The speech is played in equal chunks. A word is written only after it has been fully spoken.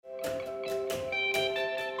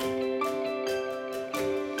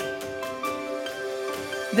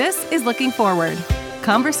This is Looking Forward,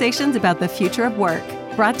 conversations about the future of work,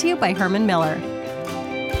 brought to you by Herman Miller.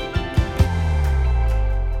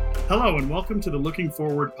 Hello, and welcome to the Looking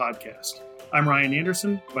Forward podcast. I'm Ryan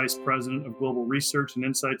Anderson, Vice President of Global Research and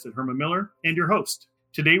Insights at Herman Miller, and your host.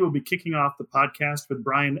 Today, we'll be kicking off the podcast with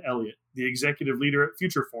Brian Elliott, the Executive Leader at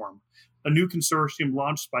Future Forum, a new consortium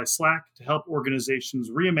launched by Slack to help organizations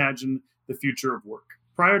reimagine the future of work.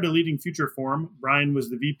 Prior to leading Future Forum, Brian was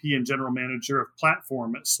the VP and General Manager of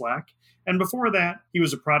Platform at Slack, and before that, he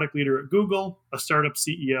was a product leader at Google, a startup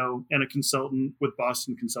CEO, and a consultant with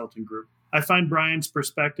Boston Consulting Group. I find Brian's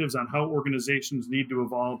perspectives on how organizations need to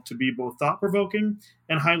evolve to be both thought-provoking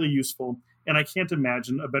and highly useful, and I can't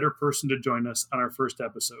imagine a better person to join us on our first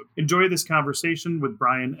episode. Enjoy this conversation with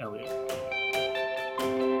Brian Elliott.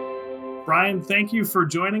 Brian, thank you for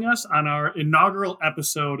joining us on our inaugural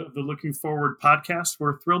episode of the Looking Forward podcast.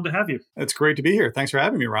 We're thrilled to have you. It's great to be here. Thanks for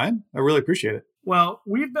having me, Ryan. I really appreciate it. Well,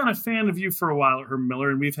 we've been a fan of you for a while at Herman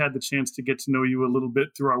Miller, and we've had the chance to get to know you a little bit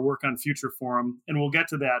through our work on Future Forum, and we'll get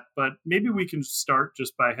to that. But maybe we can start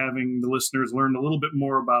just by having the listeners learn a little bit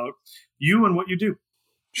more about you and what you do.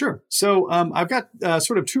 Sure. So I've got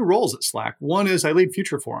sort of two roles at Slack. One is I lead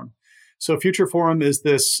Future Forum. So Future Forum is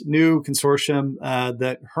this new consortium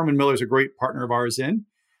that Herman Miller is a great partner of ours in,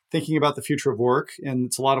 thinking about the future of work. And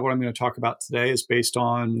it's a lot of what I'm going to talk about today is based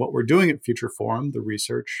on what we're doing at Future Forum, the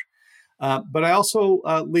research. But I also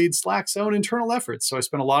lead Slack's own internal efforts. So I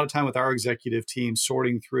spend a lot of time with our executive team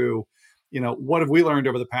sorting through, what have we learned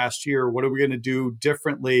over the past year? What are we going to do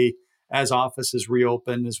differently as offices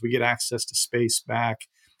reopen, as we get access to space back?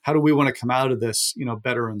 How do we want to come out of this,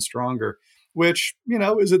 better and stronger? Which,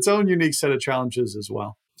 is its own unique set of challenges as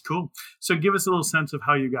well. Cool. So give us a little sense of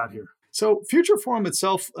how you got here. So Future Forum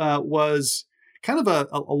itself was kind of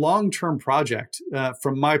a long-term project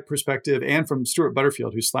from my perspective and from Stuart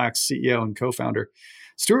Butterfield, who's Slack's CEO and co-founder.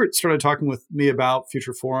 Stuart started talking with me about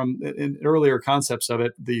Future Forum in earlier concepts of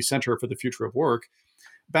it, the Center for the Future of Work,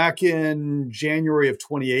 back in January of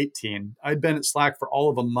 2018. I'd been at Slack for all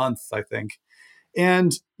of a month, I think.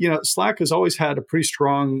 And, Slack has always had a pretty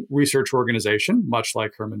strong research organization, much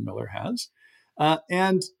like Herman Miller has.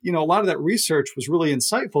 And a lot of that research was really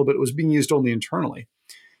insightful, but it was being used only internally.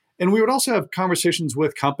 And we would also have conversations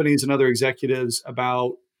with companies and other executives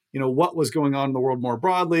about, what was going on in the world more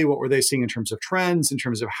broadly, what were they seeing in terms of trends, in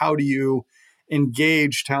terms of how do you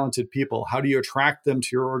engage talented people? How do you attract them to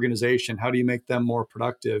your organization? How do you make them more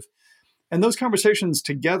productive? And those conversations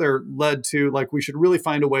together led to we should really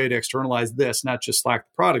find a way to externalize this, not just Slack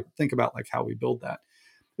the product, but think about how we build that.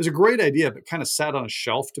 It was a great idea, but kind of sat on a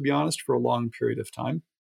shelf, to be honest, for a long period of time.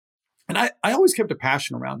 And I always kept a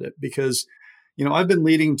passion around it because, I've been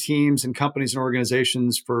leading teams and companies and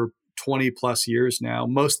organizations for 20 plus years now,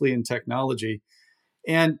 mostly in technology.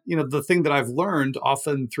 And, the thing that I've learned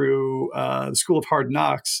often through the School of Hard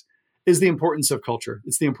Knocks is the importance of culture.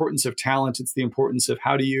 It's the importance of talent. It's the importance of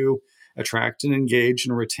how do you attract and engage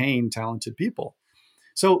and retain talented people.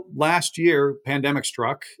 So last year, pandemic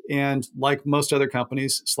struck, and like most other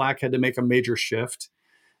companies, Slack had to make a major shift.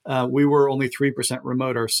 We were only 3%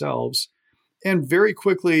 remote ourselves. And very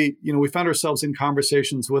quickly, we found ourselves in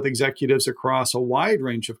conversations with executives across a wide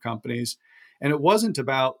range of companies. And it wasn't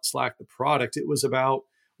about Slack, the product. It was about,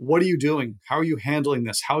 what are you doing? How are you handling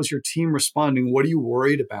this? How is your team responding? What are you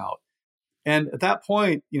worried about? And at that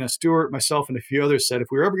point, Stuart, myself, and a few others said, if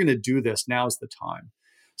we were ever going to do this, now's the time.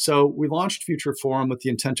 So we launched Future Forum with the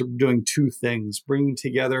intent of doing two things: bringing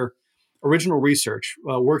together original research,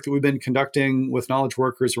 work that we've been conducting with knowledge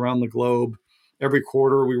workers around the globe. Every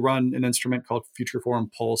quarter, we run an instrument called Future Forum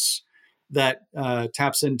Pulse that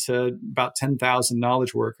taps into about 10,000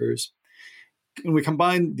 knowledge workers. And we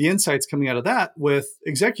combine the insights coming out of that with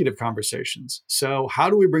executive conversations. So how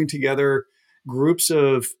do we bring together groups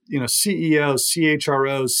of CEOs,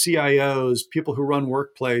 CHROs, CIOs, people who run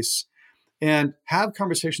workplace, and have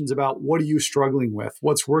conversations about what are you struggling with,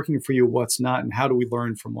 what's working for you, what's not, and how do we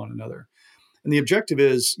learn from one another? And the objective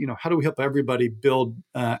is, how do we help everybody build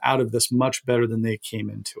out of this much better than they came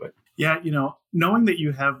into it? Yeah, knowing that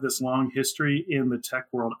you have this long history in the tech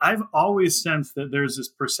world, I've always sensed that there's this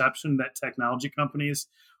perception that technology companies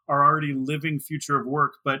are already living future of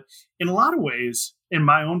work. But in a lot of ways, in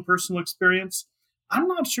my own personal experience, I'm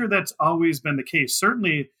not sure that's always been the case.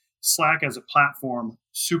 Certainly, Slack as a platform,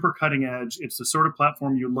 super cutting edge. It's the sort of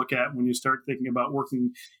platform you look at when you start thinking about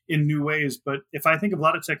working in new ways. But if I think of a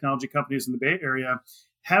lot of technology companies in the Bay Area,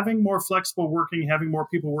 having more flexible working, having more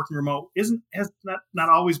people working remote has not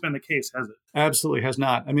always been the case, has it? Absolutely has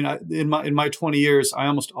not. I mean, in my 20 years, I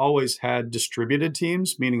almost always had distributed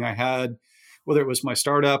teams, meaning I had whether it was my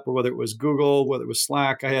startup or whether it was Google, whether it was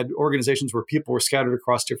Slack. I had organizations where people were scattered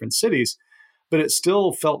across different cities, but it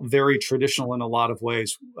still felt very traditional in a lot of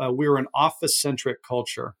ways. We were an office-centric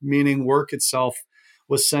culture, meaning work itself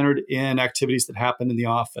was centered in activities that happened in the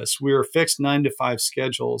office. We were fixed 9-to-5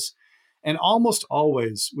 schedules. And almost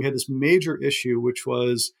always, we had this major issue, which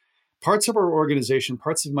was parts of our organization,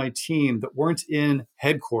 parts of my team that weren't in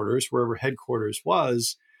headquarters, wherever headquarters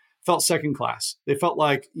was, felt second class. They felt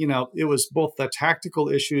like, it was both the tactical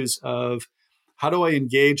issues of how do I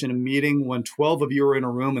engage in a meeting when 12 of you are in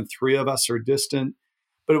a room and 3 of us are distant?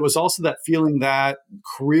 But it was also that feeling that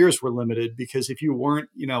careers were limited because if you weren't,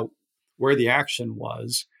 where the action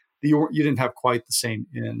was, you didn't have quite the same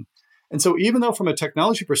in. And so even though from a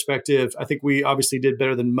technology perspective, I think we obviously did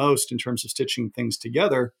better than most in terms of stitching things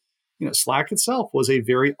together, Slack itself was a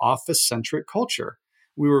very office-centric culture.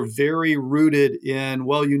 We were very rooted in,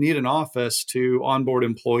 you need an office to onboard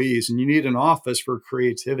employees and you need an office for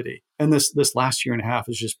creativity. And this last year and a half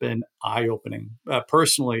has just been eye-opening,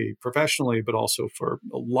 personally, professionally, but also for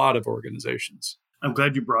a lot of organizations. I'm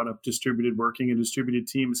glad you brought up distributed working and distributed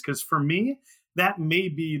teams, because for me, that may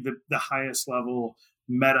be the highest level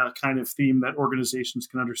meta kind of theme that organizations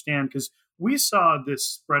can understand, because we saw this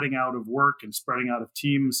spreading out of work and spreading out of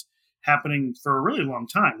teams happening for a really long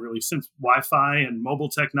time, really, since Wi-Fi and mobile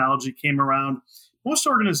technology came around. Most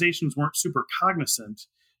organizations weren't super cognizant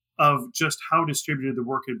of just how distributed the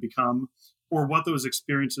work had become or what those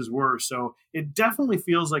experiences were. So it definitely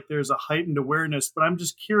feels like there's a heightened awareness, but I'm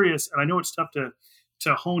just curious, and I know it's tough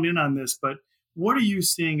to hone in on this, but what are you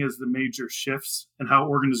seeing as the major shifts in how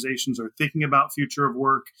organizations are thinking about future of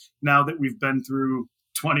work now that we've been through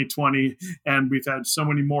 2020 and we've had so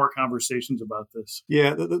many more conversations about this?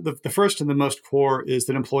 Yeah, the first and the most core is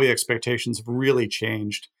that employee expectations have really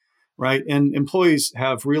changed, right? And employees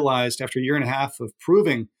have realized after a year and a half of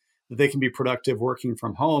proving that they can be productive working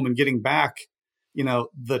from home and getting back,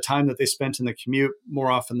 the time that they spent in the commute more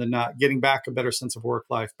often than not, getting back a better sense of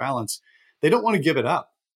work-life balance. They don't want to give it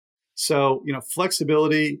up. So,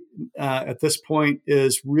 flexibility at this point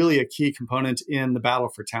is really a key component in the battle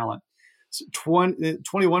for talent. So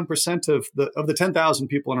 21% of the 10,000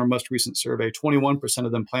 people in our most recent survey, 21%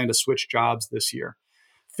 of them plan to switch jobs this year.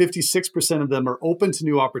 56% of them are open to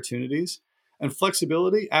new opportunities. And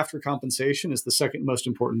flexibility after compensation is the second most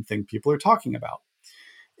important thing people are talking about.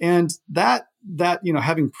 And that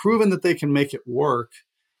having proven that they can make it work,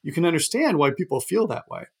 you can understand why people feel that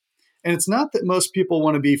way. And it's not that most people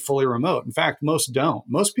want to be fully remote. In fact, most don't.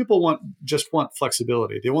 Most people just want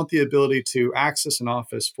flexibility. They want the ability to access an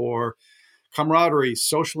office for camaraderie,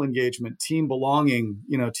 social engagement, team belonging,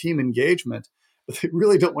 team engagement. But they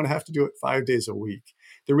really don't want to have to do it 5 days a week.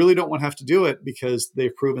 They really don't want to have to do it because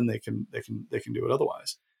they've proven they can do it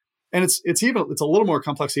otherwise. And it's a little more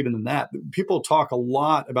complex even than that. People talk a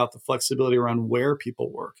lot about the flexibility around where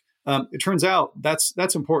people work. It turns out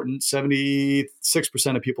that's important. 76%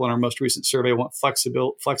 of people in our most recent survey want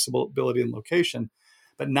flexibility in location,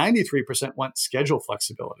 but 93% want schedule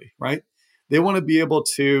flexibility, right? They want to be able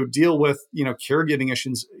to deal with, caregiving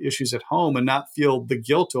issues at home and not feel the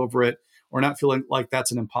guilt over it or not feeling like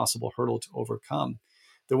that's an impossible hurdle to overcome.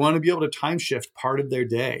 They want to be able to time shift part of their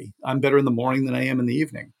day. I'm better in the morning than I am in the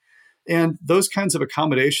evening. And those kinds of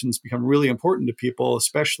accommodations become really important to people,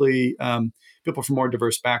 especially people from more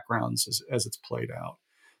diverse backgrounds as it's played out.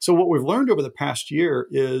 So what we've learned over the past year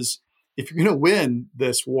is if you're going to win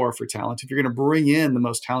this war for talent, if you're going to bring in the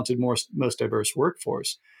most talented, most diverse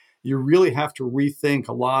workforce, you really have to rethink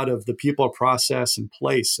a lot of the people, process, and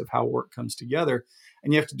place of how work comes together.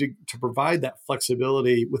 And you have to provide that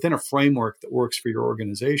flexibility within a framework that works for your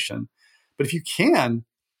organization. But if you can,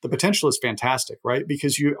 the potential is fantastic, right?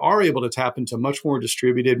 Because you are able to tap into much more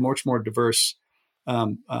distributed, much more diverse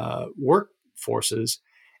workforces,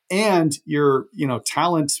 and your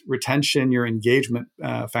talent retention, your engagement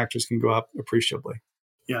factors can go up appreciably.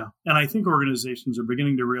 Yeah, and I think organizations are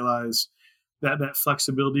beginning to realize that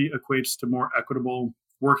flexibility equates to more equitable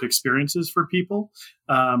work experiences for people,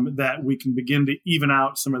 that we can begin to even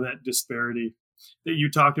out some of that disparity that you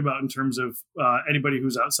talked about in terms of anybody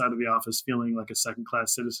who's outside of the office feeling like a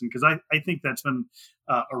second-class citizen, because I think that's been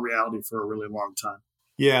a reality for a really long time.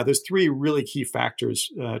 Yeah, there's 3 really key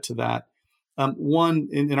factors to that. One,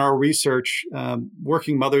 in our research,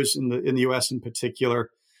 working mothers in the U.S. in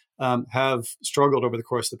particular have struggled over the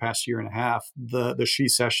course of the past year and a half. The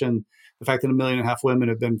she-cession, the fact that 1.5 million women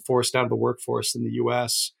have been forced out of the workforce in the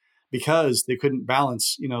U.S. because they couldn't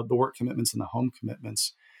balance, the work commitments and the home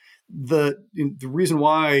commitments. The reason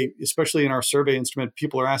why, especially in our survey instrument,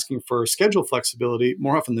 people are asking for schedule flexibility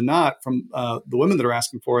more often than not from the women that are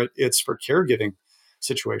asking for it, it's for caregiving.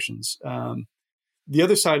 situations. The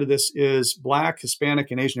other side of this is Black,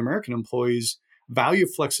 Hispanic, and Asian American employees value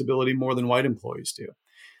flexibility more than white employees do.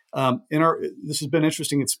 This has been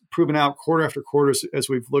interesting. It's proven out quarter after quarter as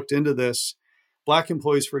we've looked into this. Black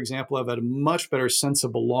employees, for example, have had a much better sense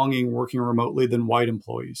of belonging working remotely than white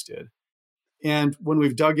employees did. And when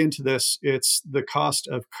we've dug into this, it's the cost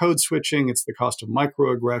of code switching, it's the cost of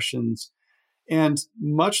microaggressions. And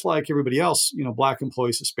much like everybody else, Black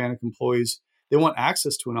employees, Hispanic employees, they want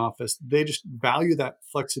access to an office. They just value that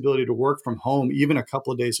flexibility to work from home even a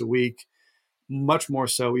couple of days a week, much more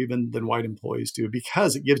so even than white employees do,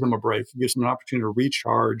 because it gives them a break. It gives them an opportunity to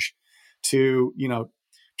recharge, to,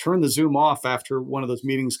 turn the Zoom off after one of those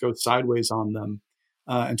meetings goes sideways on them,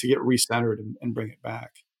 and to get recentered and bring it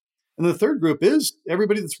back. And the third group is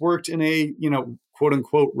everybody that's worked in a, quote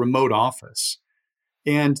unquote, remote office.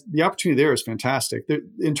 And the opportunity there is fantastic.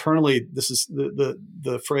 Internally, this is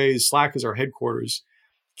the phrase Slack is our headquarters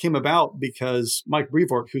came about because Mike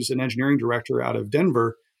Brevoort, who's an engineering director out of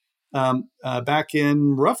Denver, back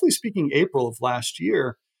in, roughly speaking, April of last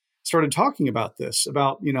year, started talking about this,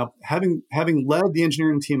 about, having led the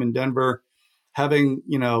engineering team in Denver, having,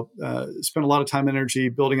 spent a lot of time and energy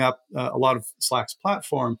building up a lot of Slack's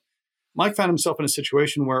platform. Mike found himself in a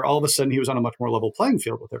situation where all of a sudden he was on a much more level playing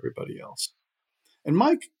field with everybody else. And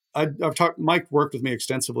Mike worked with me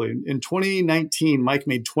extensively. In 2019, Mike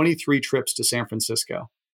made 23 trips to San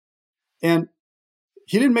Francisco. And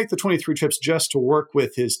he didn't make the 23 trips just to work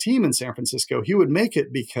with his team in San Francisco. He would make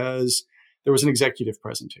it because there was an executive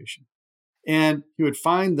presentation. And he would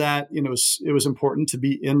find that it was important to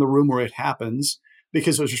be in the room where it happens,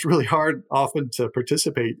 because it was just really hard often to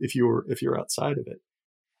participate if you're outside of it.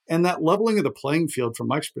 And that leveling of the playing field from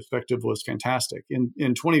Mike's perspective was fantastic. In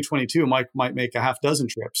 2022, Mike might make a half dozen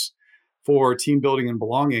trips for team building and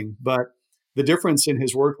belonging, but the difference in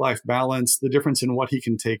his work-life balance, the difference in what he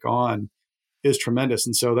can take on is tremendous.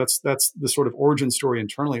 And so that's the sort of origin story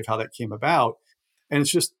internally of how that came about. And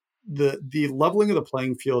it's just the leveling of the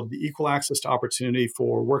playing field, the equal access to opportunity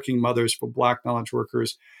for working mothers, for Black knowledge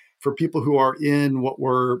workers, for people who are in what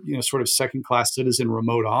were, sort of second-class citizen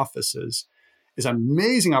remote offices, is an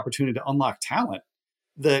amazing opportunity to unlock talent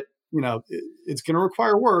that, it's going to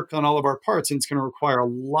require work on all of our parts. And it's going to require a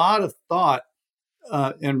lot of thought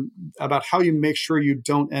and about how you make sure you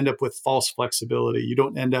don't end up with false flexibility. You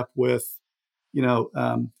don't end up with,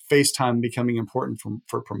 FaceTime becoming important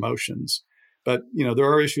for promotions. But, there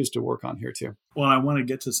are issues to work on here too. Well, I want to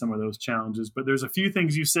get to some of those challenges, but there's a few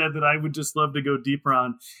things you said that I would just love to go deeper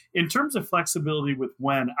on. In terms of flexibility with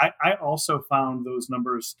when, I also found those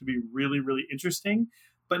numbers to be really, really interesting,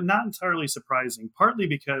 but not entirely surprising, partly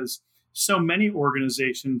because so many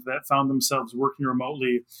organizations that found themselves working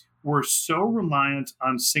remotely were so reliant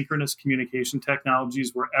on synchronous communication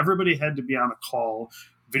technologies where everybody had to be on a call,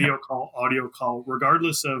 video call, audio call,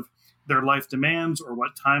 regardless of their life demands or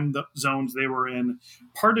what time zones they were in.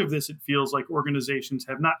 Part of this, it feels like organizations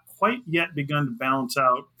have not quite yet begun to balance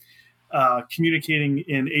out communicating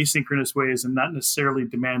in asynchronous ways and not necessarily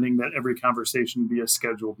demanding that every conversation be a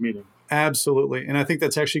scheduled meeting. Absolutely. And I think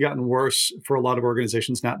that's actually gotten worse for a lot of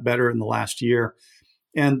organizations, not better in the last year.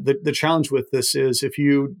 And the challenge with this is if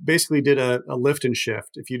you basically did a lift and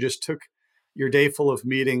shift, if you just took your day full of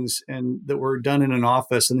meetings and that were done in an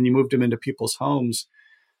office and then you moved them into people's homes,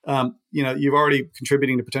 you've already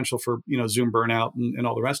contributing to potential for, Zoom burnout and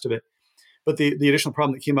all the rest of it. But the additional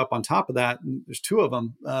problem that came up on top of that, and there's two of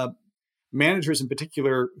them, managers in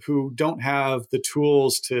particular who don't have the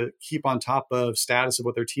tools to keep on top of status of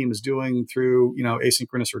what their team is doing through,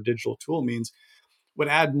 asynchronous or digital tool means, would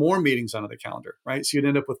add more meetings onto the calendar, right? So you'd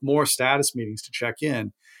end up with more status meetings to check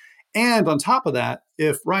in. And on top of that,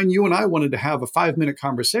 if Ryan, you and I wanted to have a 5-minute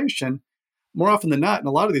conversation, more often than not, in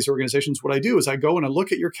a lot of these organizations, what I do is I go and I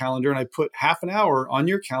look at your calendar and I put half an hour on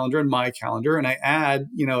your calendar and my calendar, and I add,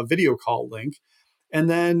 a video call link. And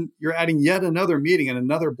then you're adding yet another meeting and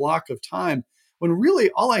another block of time when really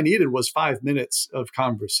all I needed was 5 minutes of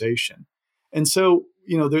conversation. And so,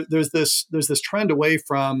 there's this trend away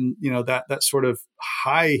from, that sort of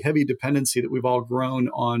heavy dependency that we've all grown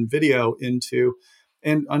on video into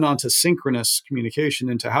and onto synchronous communication,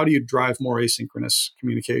 into how do you drive more asynchronous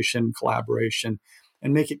communication, collaboration,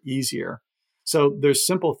 and make it easier. So there's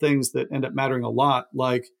simple things that end up mattering a lot,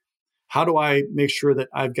 like how do I make sure that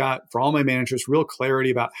I've got, for all my managers, real clarity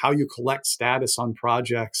about how you collect status on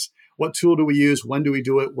projects? What tool do we use? When do we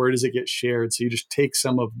do it? Where does it get shared? So you just take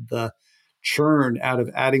some of the churn out of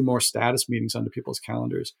adding more status meetings onto people's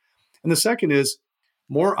calendars. And the second is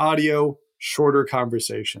more audio, shorter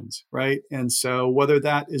conversations, right? And so whether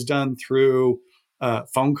that is done through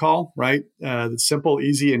phone call, right? That's simple,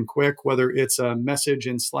 easy, and quick, whether it's a message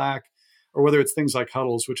in Slack or whether it's things like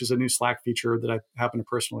Huddles, which is a new Slack feature that I happen to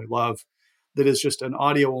personally love, that is just an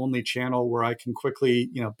audio only channel where I can quickly,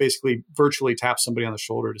 basically virtually tap somebody on the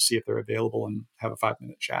shoulder to see if they're available and have a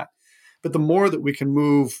 5-minute chat. But the more that we can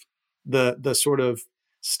move the sort of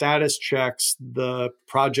status checks, the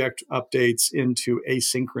project updates into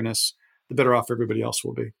asynchronous, the better off everybody else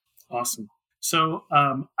will be. Awesome. So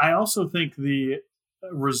I also think the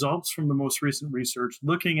results from the most recent research,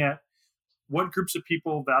 looking at what groups of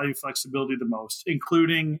people value flexibility the most,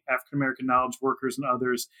 including African-American knowledge workers and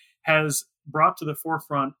others, has brought to the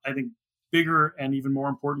forefront, I think, bigger and even more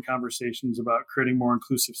important conversations about creating more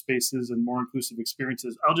inclusive spaces and more inclusive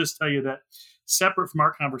experiences. I'll just tell you that separate from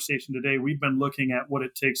our conversation today, we've been looking at what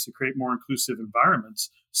it takes to create more inclusive environments,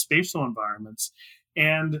 spatial environments.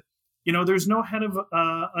 And, there's no head of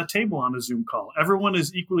a table on a Zoom call. Everyone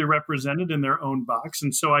is equally represented in their own box.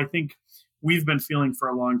 And so I think we've been feeling for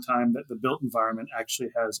a long time that the built environment actually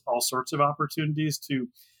has all sorts of opportunities to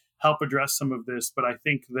help address some of this. But I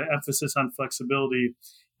think the emphasis on flexibility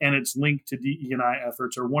and its link to DE&I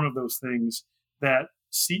efforts are one of those things that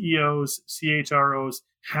CEOs, CHROs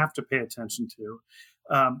have to pay attention to.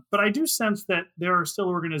 But I do sense that there are still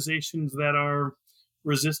organizations that are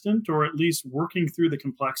resistant or at least working through the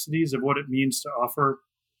complexities of what it means to offer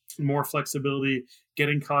more flexibility,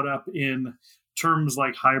 getting caught up in terms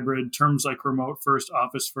like hybrid, terms like remote first,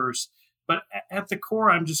 office first. But at the core,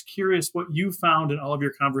 I'm just curious what you found in all of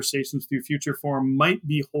your conversations through Future Forum might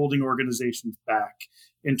be holding organizations back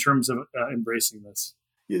in terms of embracing this.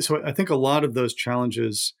 Yeah, so I think a lot of those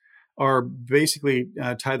challenges are basically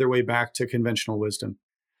tie their way back to conventional wisdom.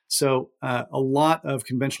 So a lot of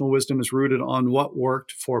conventional wisdom is rooted on what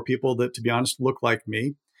worked for people that, to be honest, look like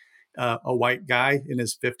me, a white guy in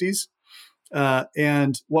his 50s.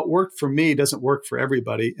 And what worked for me doesn't work for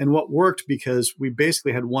everybody. And what worked because we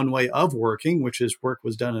basically had one way of working, which is work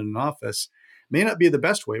was done in an office, may not be the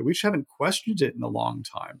best way. We just haven't questioned it in a long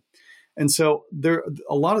time. And so there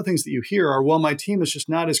a lot of things that you hear are, well, my team is just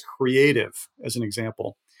not as creative, as an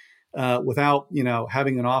example, without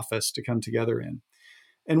having an office to come together in.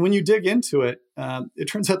 And when you dig into it, it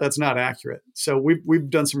turns out that's not accurate. So we've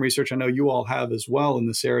done some research. I know you all have as well in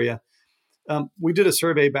this area. We did a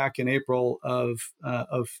survey back in April of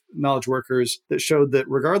knowledge workers that showed that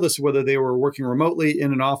regardless of whether they were working remotely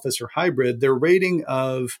in an office or hybrid, their rating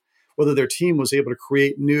of whether their team was able to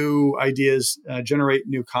create new ideas, generate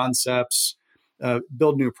new concepts,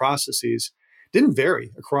 build new processes, didn't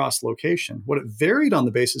vary across location. What it varied on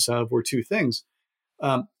the basis of were two things.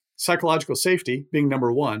 Psychological safety being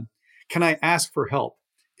number one. Can I ask for help?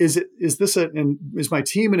 Is my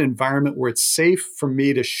team an environment where it's safe for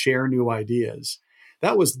me to share new ideas?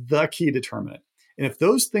 That was the key determinant. And if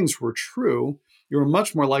those things were true, you were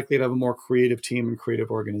much more likely to have a more creative team and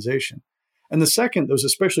creative organization. And the second that was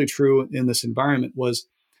especially true in this environment was,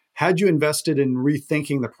 had you invested in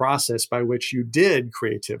rethinking the process by which you did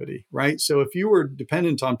creativity, right? So if you were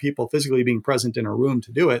dependent on people physically being present in a room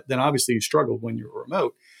to do it, then obviously you struggled when you were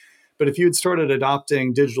remote. But if you had started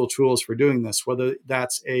adopting digital tools for doing this, whether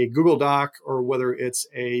that's a Google Doc or whether it's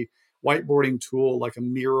a whiteboarding tool like a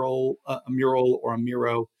Mural or a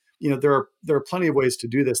Miro, there are plenty of ways to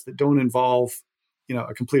do this that don't involve,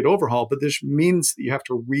 a complete overhaul. But this means that you have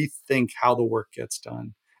to rethink how the work gets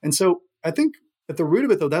done. And so I think at the root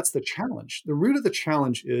of it, though, that's the challenge. The root of the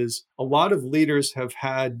challenge is a lot of leaders have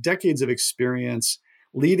had decades of experience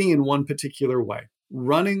leading in one particular way.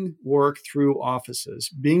 Running work through offices,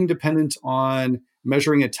 being dependent on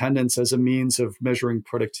measuring attendance as a means of measuring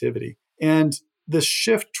productivity. And this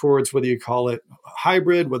shift towards whether you call it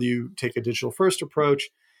hybrid, whether you take a digital first approach,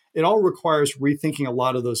 it all requires rethinking a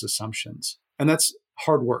lot of those assumptions. And that's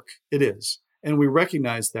hard work. It is. And we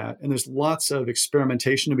recognize that. And there's lots of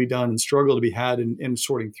experimentation to be done and struggle to be had in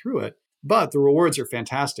sorting through it. But the rewards are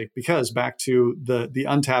fantastic because back to the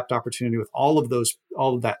untapped opportunity with all of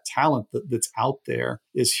that talent that's out there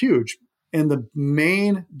is huge. And the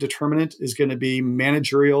main determinant is going to be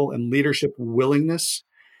managerial and leadership willingness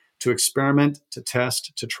to experiment, to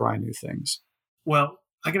test, to try new things. Well,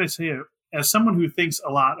 I got to tell you, as someone who thinks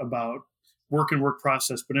a lot about work and work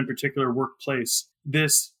process, but in particular workplace,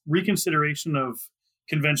 this reconsideration of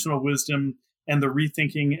conventional wisdom and the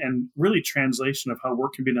rethinking and really translation of how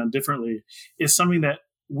work can be done differently is something that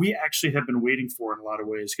we actually have been waiting for in a lot of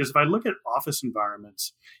ways. Because if I look at office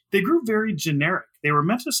environments, they grew very generic. They were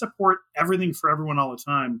meant to support everything for everyone all the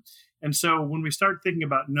time. And so when we start thinking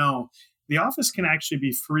about, no, the office can actually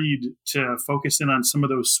be freed to focus in on some of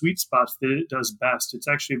those sweet spots that it does best. It's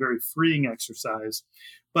actually a very freeing exercise.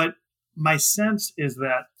 But my sense is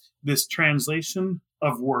that this translation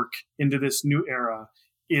of work into this new era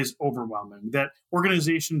is overwhelming, that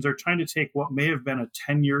organizations are trying to take what may have been a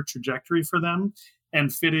 10-year trajectory for them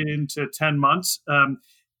and fit it into 10 months.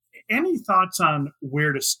 Any thoughts on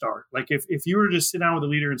where to start? Like if you were to sit down with a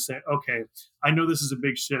leader and say, okay, I know this is a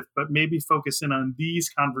big shift, but maybe focus in on these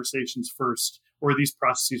conversations first or these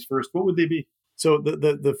processes first, what would they be? So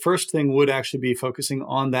the first thing would actually be focusing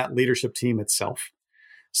on that leadership team itself.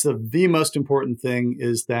 So the most important thing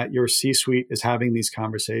is that your C-suite is having these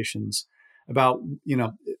conversations about,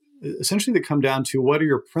 essentially they come down to what are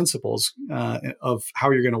your principles of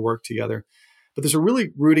how you're going to work together. But there's a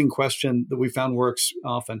really rooting question that we found works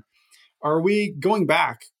often. Are we going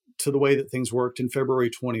back to the way that things worked in February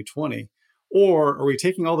 2020? Or are we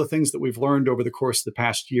taking all the things that we've learned over the course of the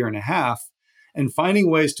past year and a half and finding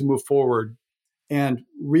ways to move forward and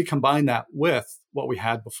recombine that with what we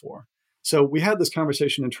had before? So we had this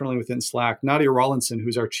conversation internally within Slack. Nadia Rawlinson,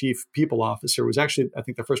 who's our chief people officer, was actually, I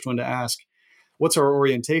think, the first one to ask, what's our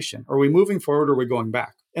orientation? Are we moving forward or are we going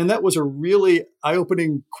back? And that was a really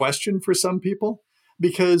eye-opening question for some people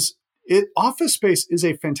because office space is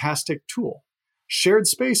a fantastic tool. Shared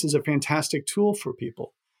space is a fantastic tool for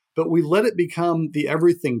people, but we let it become the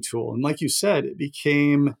everything tool. And like you said, it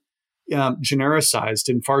became genericized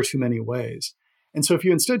in far too many ways. And so if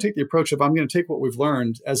you instead take the approach of, I'm going to take what we've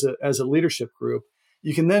learned as a leadership group,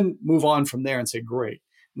 you can then move on from there and say, great,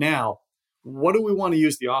 now, what do we want to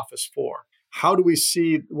use the office for? What do we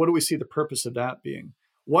see the purpose of that being?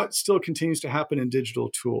 What still continues to happen in digital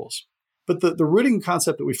tools? But the rooting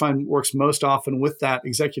concept that we find works most often with that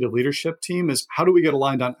executive leadership team is how do we get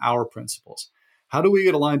aligned on our principles? How do we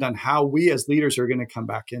get aligned on how we as leaders are going to come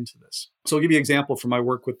back into this? So I'll give you an example from my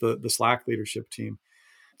work with the Slack leadership team.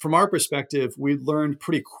 From our perspective, we learned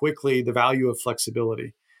pretty quickly the value of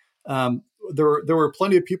flexibility. There were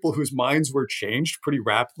plenty of people whose minds were changed pretty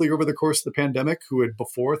rapidly over the course of the pandemic who had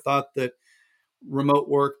before thought that remote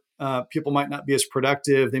work, people might not be as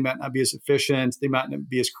productive, they might not be as efficient, they might not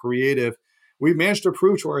be as creative. We managed to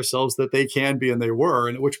prove to ourselves that they can be and they were,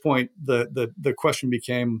 and at which point the question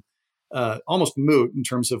became almost moot in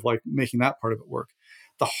terms of like making that part of it work.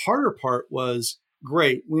 The harder part was,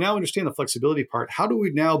 great, we now understand the flexibility part. How do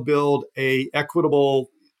we now build a equitable,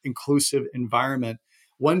 inclusive environment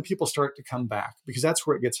when people start to come back? Because that's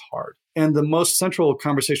where it gets hard. And the most central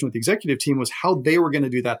conversation with the executive team was how they were going to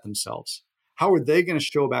do that themselves. How were they going to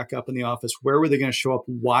show back up in the office? Where were they going to show up?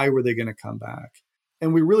 Why were they going to come back?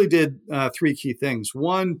 And we really did three key things.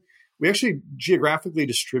 One, we actually geographically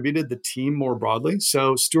distributed the team more broadly.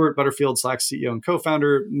 So Stuart Butterfield, Slack CEO and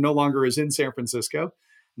co-founder, no longer is in San Francisco.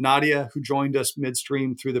 Nadia, who joined us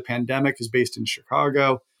midstream through the pandemic, is based in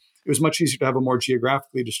Chicago. It was much easier to have a more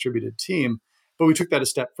geographically distributed team, but we took that a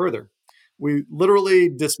step further. We literally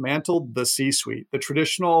dismantled the C-suite, the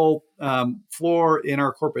traditional floor in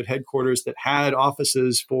our corporate headquarters that had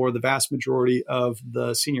offices for the vast majority of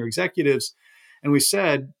the senior executives. And we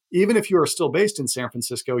said, even if you are still based in San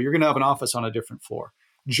Francisco, you're going to have an office on a different floor,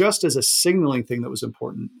 just as a signaling thing that was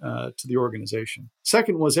important to the organization.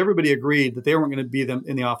 Second was everybody agreed that they weren't going to be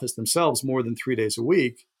in the office themselves more than 3 days a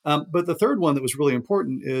week. But the third one that was really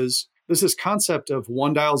important is this concept of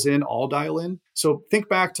one dials in, all dial in. So think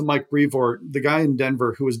back to Mike Brevoort, the guy in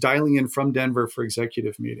Denver who was dialing in from Denver for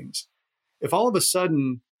executive meetings. If all of a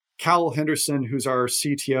sudden Cal Henderson, who's our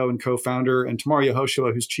CTO and co-founder, and Tamar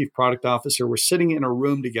Yehoshua, who's chief product officer, were sitting in a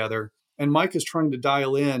room together, and Mike is trying to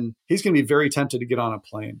dial in, he's going to be very tempted to get on a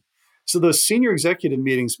plane. So those senior executive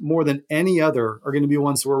meetings, more than any other, are going to be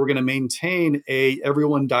ones where we're going to maintain a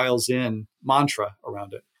everyone dials in mantra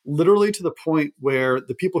around it. Literally to the point where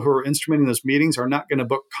the people who are instrumenting those meetings are not going to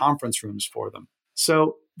book conference rooms for them.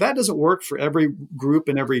 So that doesn't work for every group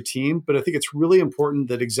and every team, but I think it's really important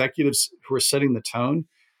that executives who are setting the tone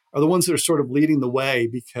are the ones that are sort of leading the way,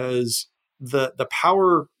 because the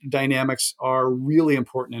power dynamics are really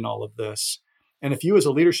important in all of this. And if you as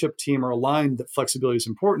a leadership team are aligned that flexibility is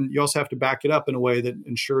important, you also have to back it up in a way that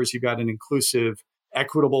ensures you've got an inclusive,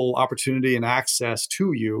 equitable opportunity and access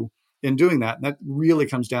to you in doing that. And that really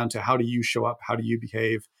comes down to how do you show up, how do you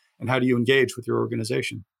behave, and how do you engage with your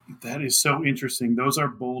organization? That is so interesting. Those are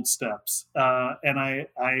bold steps. And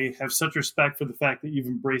I have such respect for the fact that you've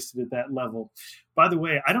embraced it at that level. By the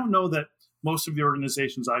way, I don't know that most of the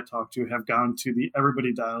organizations I talk to have gone to the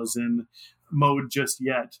everybody dials in mode just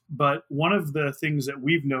yet. But one of the things that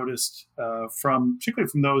we've noticed particularly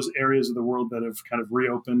from those areas of the world that have kind of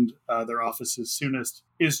reopened their offices soonest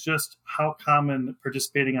is just how common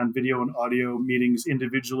participating on video and audio meetings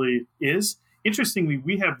individually is, interestingly,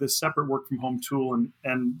 we have this separate work from home tool,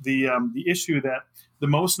 and the issue that the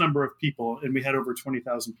most number of people, and we had over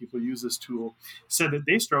 20,000 people use this tool, said that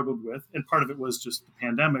they struggled with, and part of it was just the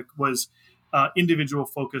pandemic, was individual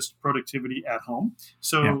focused productivity at home.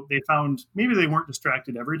 So they found maybe they weren't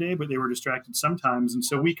distracted every day, but they were distracted sometimes. And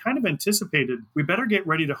so we kind of anticipated we better get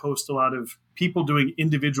ready to host a lot of people doing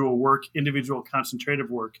individual work, individual concentrative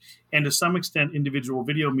work, and to some extent, individual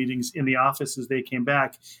video meetings in the office as they came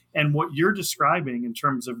back. And what you're describing in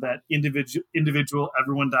terms of that individual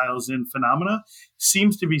everyone dials in phenomena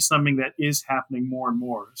seems to be something that is happening more and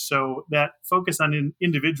more. So that focus on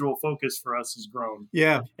individual focus for us has grown.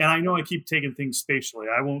 Yeah. And I know I keep taking things spatially.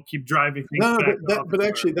 I won't keep driving things back. But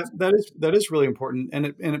actually that is really important. And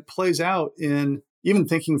it plays out in even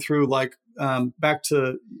thinking through back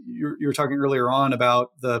to you were talking earlier on about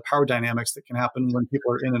the power dynamics that can happen when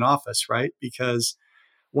people are in an office, right? Because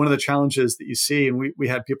one of the challenges that you see, and we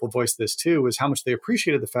had people voice this too, is how much they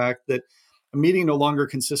appreciated the fact that a meeting no longer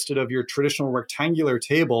consisted of your traditional rectangular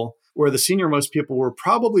table where the senior most people were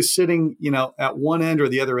probably sitting, at one end or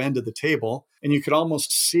the other end of the table. And you could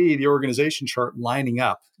almost see the organization chart lining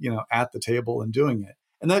up, at the table and doing it.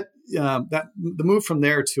 And that the move from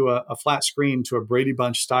there to a flat screen to a Brady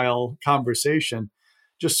Bunch style conversation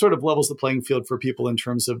just sort of levels the playing field for people in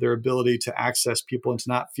terms of their ability to access people and to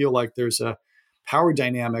not feel like there's a power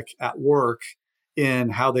dynamic at work in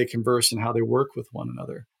how they converse and how they work with one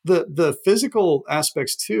another. The physical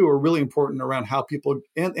aspects too are really important around how people,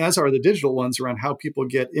 and as are the digital ones, around how people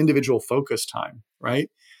get individual focus time, right?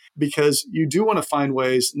 Because you do want to find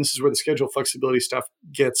ways, and this is where the schedule flexibility stuff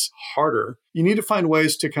gets harder. You need to find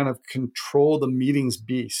ways to kind of control the meetings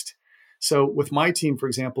beast. So with my team, for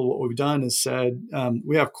example, what we've done is said,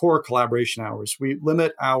 we have core collaboration hours. We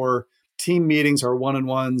limit our team meetings, our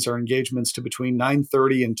one-on-ones, our engagements to between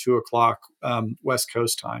 9:30 and 2 o'clock West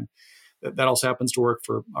Coast time. That also happens to work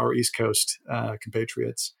for our East Coast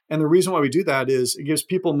compatriots. And the reason why we do that is it gives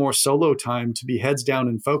people more solo time to be heads down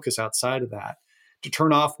and focus outside of that, to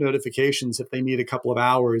turn off notifications if they need a couple of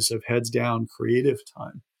hours of heads down creative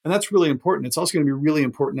time. And that's really important. It's also going to be really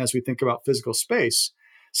important as we think about physical space.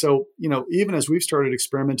 So, even as we've started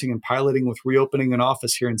experimenting and piloting with reopening an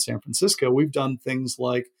office here in San Francisco, we've done things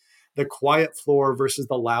like the quiet floor versus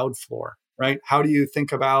the loud floor, right? How do you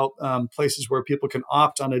think about places where people can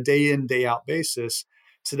opt on a day in, day out basis?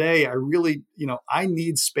 Today, I really, I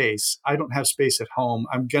need space. I don't have space at home.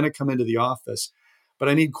 I'm going to come into the office, but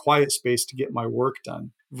I need quiet space to get my work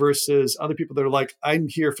done versus other people that are like, I'm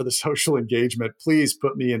here for the social engagement. Please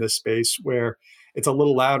put me in a space where it's a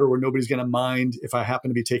little louder, where nobody's going to mind if I happen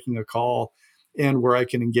to be taking a call, and where I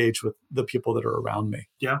can engage with the people that are around me.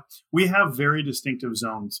 Yeah, we have very distinctive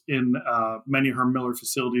zones in many Herman Miller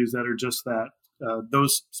facilities that are just that.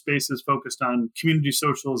 Those spaces focused on community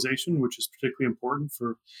socialization, which is particularly important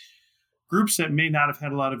for groups that may not have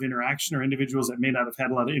had a lot of interaction, or individuals that may not have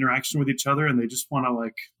had a lot of interaction with each other, and they just want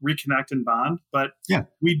to reconnect and bond. But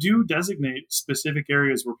we do designate specific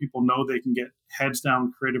areas where people know they can get heads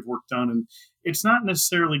down creative work done. And it's not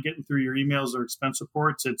necessarily getting through your emails or expense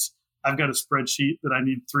reports. It's I've got a spreadsheet that I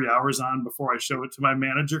need 3 hours on before I show it to my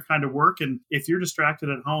manager kind of work. And if you're distracted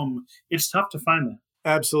at home, it's tough to find that.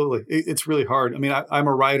 Absolutely. It's really hard. I mean, I'm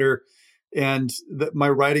a writer, and my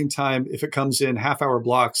writing time, if it comes in half-hour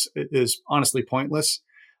blocks, is honestly pointless.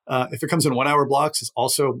 If it comes in 1 hour blocks, it's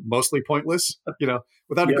also mostly pointless.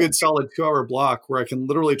 Without a good solid 2 hour block where I can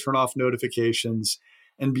literally turn off notifications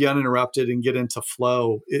and be uninterrupted and get into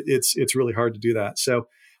flow, it's really hard to do that. So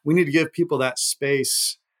we need to give people that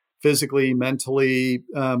space physically, mentally,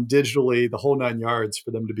 digitally, the whole 9 yards for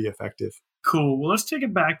them to be effective. Cool. Well, let's take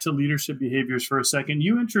it back to leadership behaviors for a second.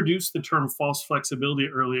 You introduced the term false flexibility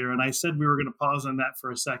earlier, and I said we were going to pause on that for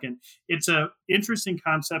a second. It's an interesting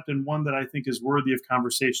concept and one that I think is worthy of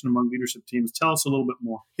conversation among leadership teams. Tell us a little bit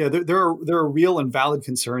more. Yeah, there are real and valid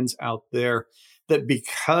concerns out there that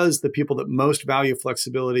because the people that most value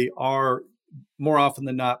flexibility are more often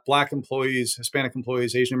than not Black employees, Hispanic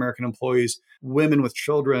employees, Asian American employees, women with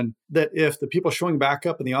children, that if the people showing back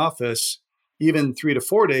up in the office, even 3 to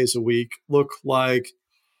 4 days a week, look like,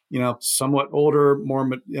 somewhat older,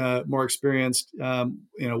 more experienced,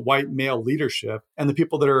 white male leadership, and the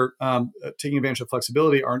people that are taking advantage of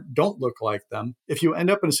flexibility don't look like them. If you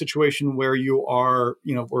end up in a situation where you are,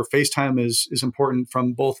 where FaceTime is important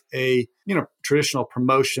from both a traditional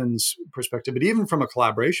promotions perspective, but even from a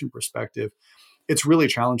collaboration perspective, it's really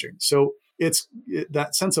challenging. So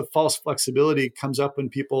that sense of false flexibility comes up when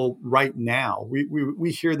people right now.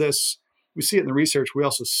 We hear this. We see it in the research. We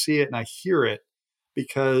also see it, and I hear it,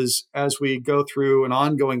 because as we go through an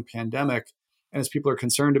ongoing pandemic, and as people are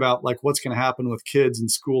concerned about what's going to happen with kids in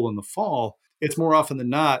school in the fall, it's more often than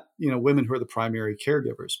not, women who are the primary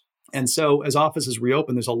caregivers. And so as offices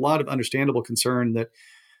reopen, there's a lot of understandable concern that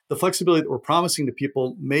the flexibility that we're promising to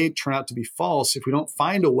people may turn out to be false if we don't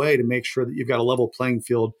find a way to make sure that you've got a level playing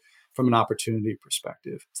field from an opportunity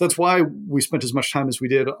perspective. So that's why we spent as much time as we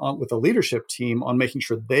did with the leadership team on making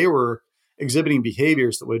sure they were exhibiting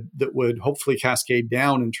behaviors that would hopefully cascade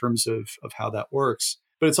down in terms of how that works.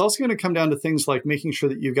 But it's also going to come down to things like making sure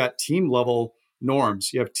that you've got team level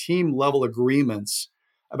norms, you have team level agreements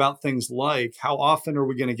about things like how often are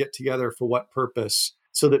we going to get together for what purpose,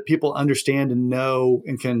 so that people understand and know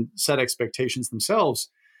and can set expectations themselves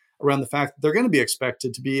around the fact that they're going to be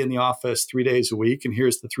expected to be in the office 3 days a week. And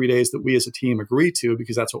here's the 3 days that we as a team agree to,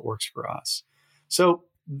 because that's what works for us. So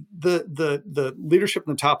the leadership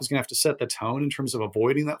in the top is going to have to set the tone in terms of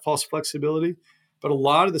avoiding that false flexibility. But a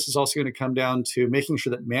lot of this is also going to come down to making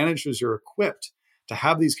sure that managers are equipped to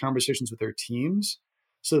have these conversations with their teams,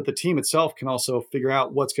 so that the team itself can also figure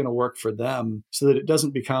out what's going to work for them, so that it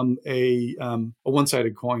doesn't become a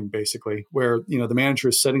one-sided coin, basically, where the manager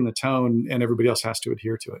is setting the tone and everybody else has to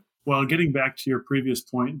adhere to it. Well, getting back to your previous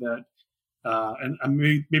point that, and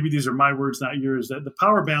maybe these are my words, not yours, that the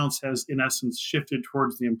power balance has, in essence, shifted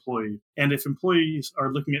towards the employee. And if employees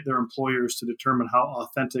are looking at their employers to determine how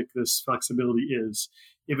authentic this flexibility is,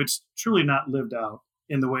 if it's truly not lived out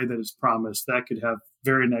in the way that it's promised, that could have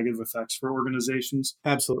very negative effects for organizations.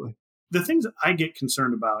 Absolutely. The things that I get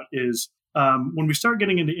concerned about is when we start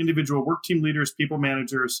getting into individual work team leaders, people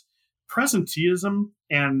managers, presenteeism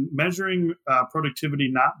and measuring productivity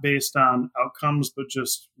not based on outcomes, but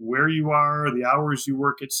just where you are, the hours you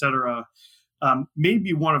work, et cetera, may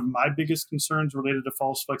be one of my biggest concerns related to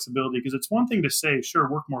false flexibility, because it's one thing to say,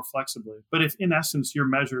 sure, work more flexibly. But if in essence you're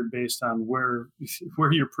measured based on where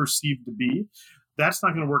you're perceived to be, that's not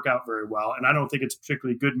going to work out very well. And I don't think it's a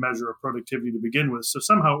particularly good measure of productivity to begin with. So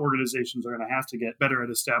somehow organizations are going to have to get better at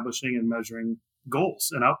establishing and measuring goals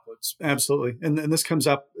and outputs. Absolutely. And this comes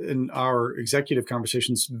up in our executive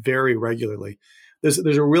conversations very regularly. There's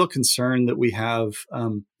a real concern that we have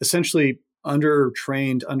essentially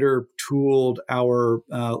under-trained, under-tooled our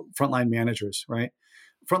frontline managers, right?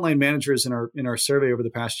 Frontline managers in our survey over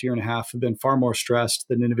the past year and a half have been far more stressed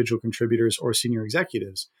than individual contributors or senior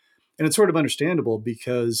executives. And it's sort of understandable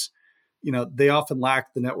because, they often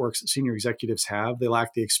lack the networks that senior executives have. They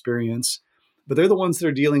lack the experience, but they're the ones that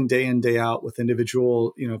are dealing day in, day out with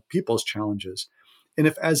individual, people's challenges. And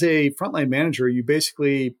if as a frontline manager, you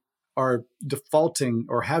basically are defaulting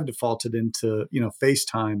or have defaulted into,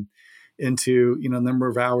 FaceTime, into, number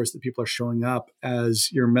of hours that people are showing up as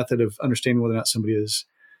your method of understanding whether or not somebody is,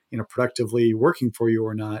 productively working for you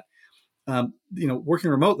or not, working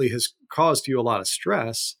remotely has caused you a lot of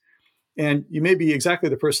stress. And you may be exactly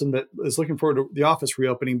the person that is looking forward to the office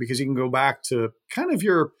reopening because you can go back to kind of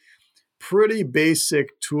your pretty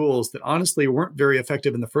basic tools that honestly weren't very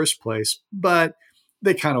effective in the first place, but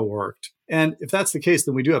they kind of worked. And if that's the case,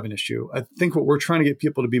 then we do have an issue. I think what we're trying to get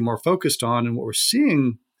people to be more focused on, and what we're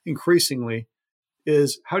seeing increasingly,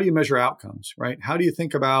 is how do you measure outcomes, right? How do you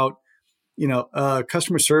think about, a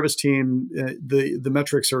customer service team? The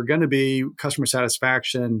metrics are going to be customer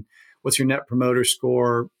satisfaction, what's your net promoter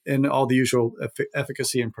score, and all the usual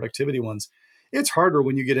efficacy and productivity ones. It's harder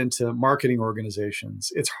when you get into marketing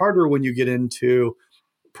organizations. It's harder when you get into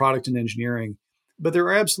product and engineering. But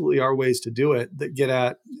there absolutely are ways to do it that get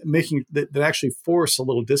at making that actually force a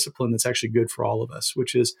little discipline that's actually good for all of us,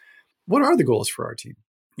 which is, what are the goals for our team?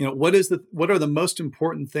 What are the most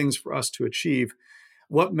important things for us to achieve?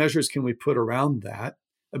 What measures can we put around that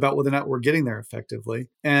about whether or not we're getting there effectively?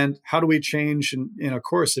 And how do we change in a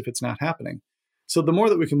course if it's not happening? So the more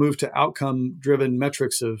that we can move to outcome-driven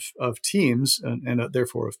metrics of teams and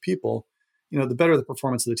therefore of people, the better the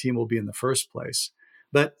performance of the team will be in the first place.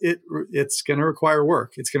 But it's going to require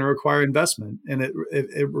work. It's going to require investment. And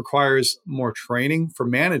it requires more training for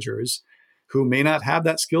managers who may not have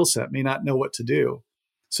that skill set, may not know what to do.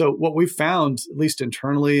 So what we've found, at least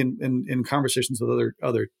internally and in conversations with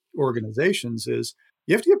other organizations, is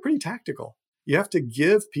you have to get pretty tactical. You have to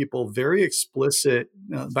give people very explicit,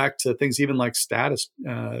 back to things even like status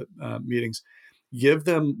meetings, give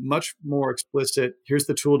them much more explicit, here's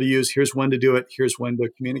the tool to use, here's when to do it, here's when to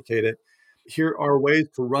communicate it. Here are ways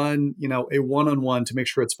to run, a one-on-one to make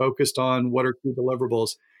sure it's focused on what are key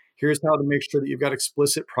deliverables. Here's how to make sure that you've got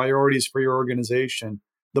explicit priorities for your organization.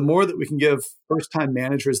 The more that we can give first-time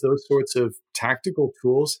managers those sorts of tactical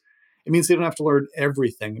tools, it means they don't have to learn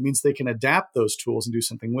everything. It means they can adapt those tools and do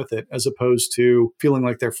something with it, as opposed to feeling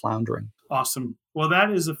like they're floundering. Awesome. Well, that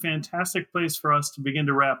is a fantastic place for us to begin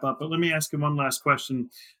to wrap up. But let me ask you one last question.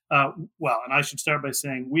 And I should start by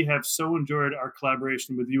saying we have so enjoyed our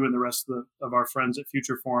collaboration with you and the rest of our friends at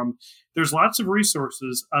Future Forum. There's lots of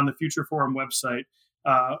resources on the Future Forum website.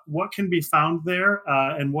 What can be found there?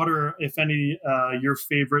 And what are, if any, your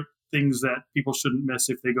favorite things that people shouldn't miss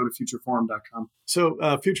if they go to futureforum.com? So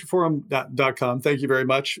futureforum.com, thank you very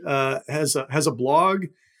much, has a blog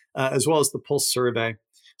as well as the Pulse survey.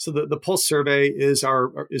 So the Pulse survey is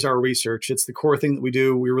our research. It's the core thing that we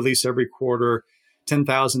do. We release every quarter,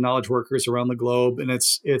 10,000 knowledge workers around the globe, and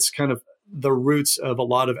it's kind of the roots of a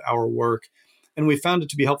lot of our work. And we found it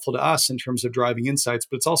to be helpful to us in terms of driving insights,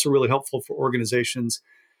 but it's also really helpful for organizations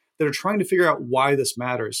that are trying to figure out why this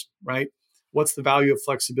matters, right? What's the value of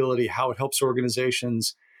flexibility, how it helps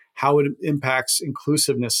organizations, how it impacts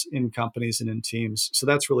inclusiveness in companies and in teams. So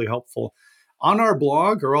that's really helpful. On our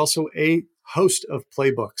blog are also a host of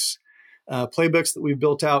playbooks that we've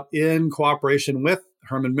built out in cooperation with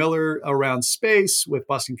Herman Miller around space, with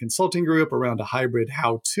Boston Consulting Group around a hybrid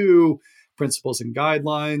how-to, principles and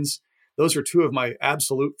guidelines. Those are two of my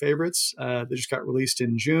absolute favorites that just got released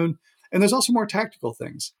in June. And there's also more tactical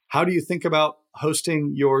things. How do you think about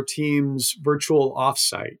hosting your team's virtual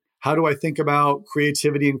offsite? How do I think about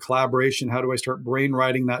creativity and collaboration? How do I start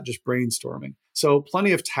brainwriting, not just brainstorming? So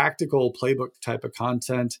plenty of tactical playbook type of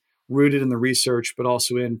content rooted in the research, but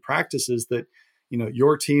also in practices that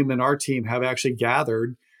your team and our team have actually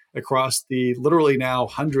gathered across the literally now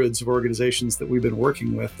hundreds of organizations that we've been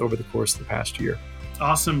working with over the course of the past year.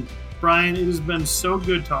 Awesome. Brian, it has been so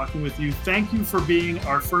good talking with you. Thank you for being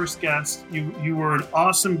our first guest. You were an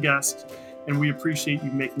awesome guest, and we appreciate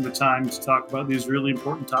you making the time to talk about these really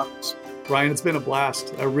important topics. Brian, it's been a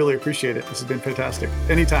blast. I really appreciate it. This has been fantastic.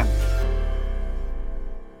 Anytime.